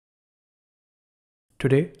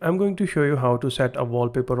Today, I'm going to show you how to set a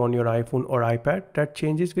wallpaper on your iPhone or iPad that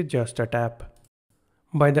changes with just a tap.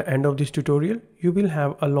 By the end of this tutorial, you will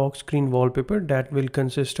have a lock screen wallpaper that will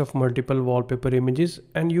consist of multiple wallpaper images,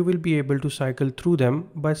 and you will be able to cycle through them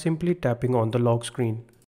by simply tapping on the lock screen.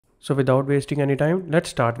 So without wasting any time, let's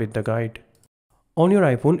start with the guide. On your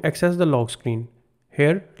iPhone, access the lock screen.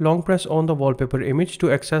 Here, long press on the wallpaper image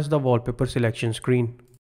to access the wallpaper selection screen.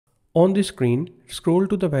 On the screen, scroll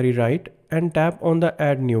to the very right and tap on the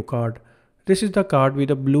Add New card. This is the card with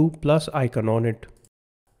a blue plus icon on it.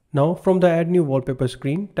 Now from the Add New Wallpaper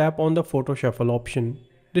screen, tap on the Photo Shuffle option.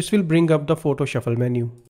 This will bring up the Photo Shuffle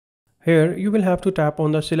menu. Here you will have to tap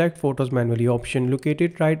on the Select Photos Manually option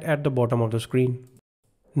located right at the bottom of the screen.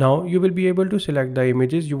 Now you will be able to select the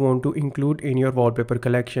images you want to include in your wallpaper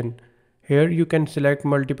collection. Here you can select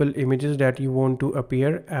multiple images that you want to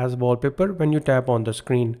appear as wallpaper when you tap on the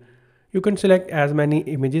screen. You can select as many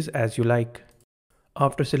images as you like.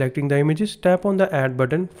 After selecting the images, tap on the Add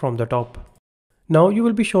button from the top. Now you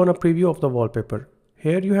will be shown a preview of the wallpaper.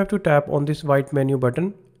 Here you have to tap on this white menu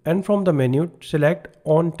button and from the menu select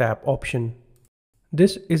On Tap option.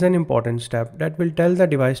 This is an important step that will tell the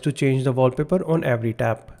device to change the wallpaper on every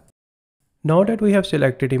tap. Now that we have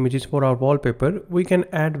selected images for our wallpaper, we can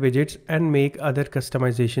add widgets and make other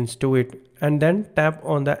customizations to it, and then tap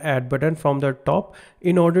on the Add button from the top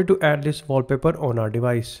in order to add this wallpaper on our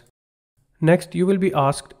device. Next, you will be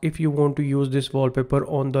asked if you want to use this wallpaper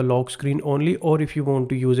on the lock screen only or if you want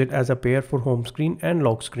to use it as a pair for home screen and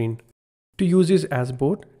lock screen. To use this as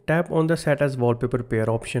both, tap on the Set as Wallpaper Pair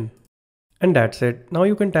option. And that's it. Now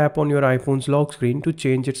you can tap on your iPhone's lock screen to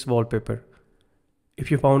change its wallpaper. If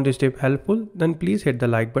you found this tip helpful, then please hit the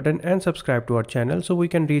like button and subscribe to our channel so we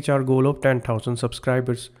can reach our goal of 10,000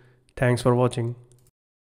 subscribers. Thanks for watching.